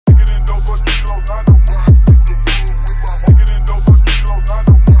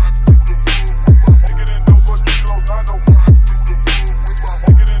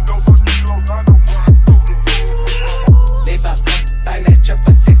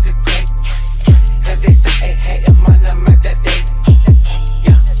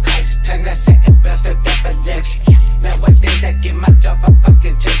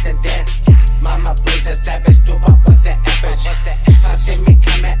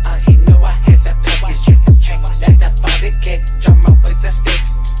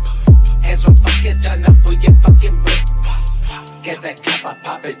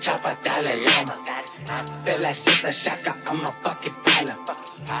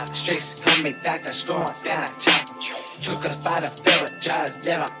Streets call me Dr. Storm, then I chop. Took us by the field with drugs,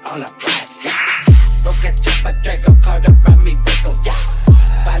 living on the right. Broke a chopper, Draco, called around me, Rico,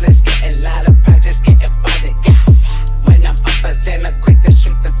 Violence getting louder, practice getting violent, When I'm up a Xana, quick to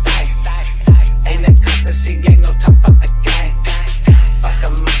shoot the dice. Ain't a cut to see, ain't no time for the gang. Fuck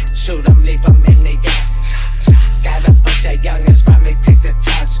 'em up, shoot 'em, leave 'em in the Got a bunch of youngins round me, take the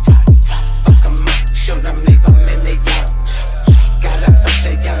charge. Fuck 'em up, shoot 'em, leave 'em in the Got a bunch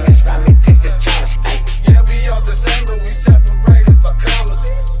of youngins round me, take the charge. Yeah, we all the same, but we separated by commas.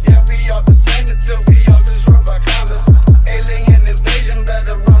 Yeah, we all the same until we all just run by commas. Alien invasion,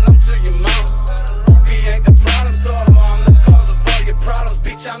 better run up to your mama. We ain't the problem solver, I'm the cause of all your problems.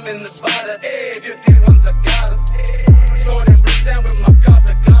 Bitch, I'm in the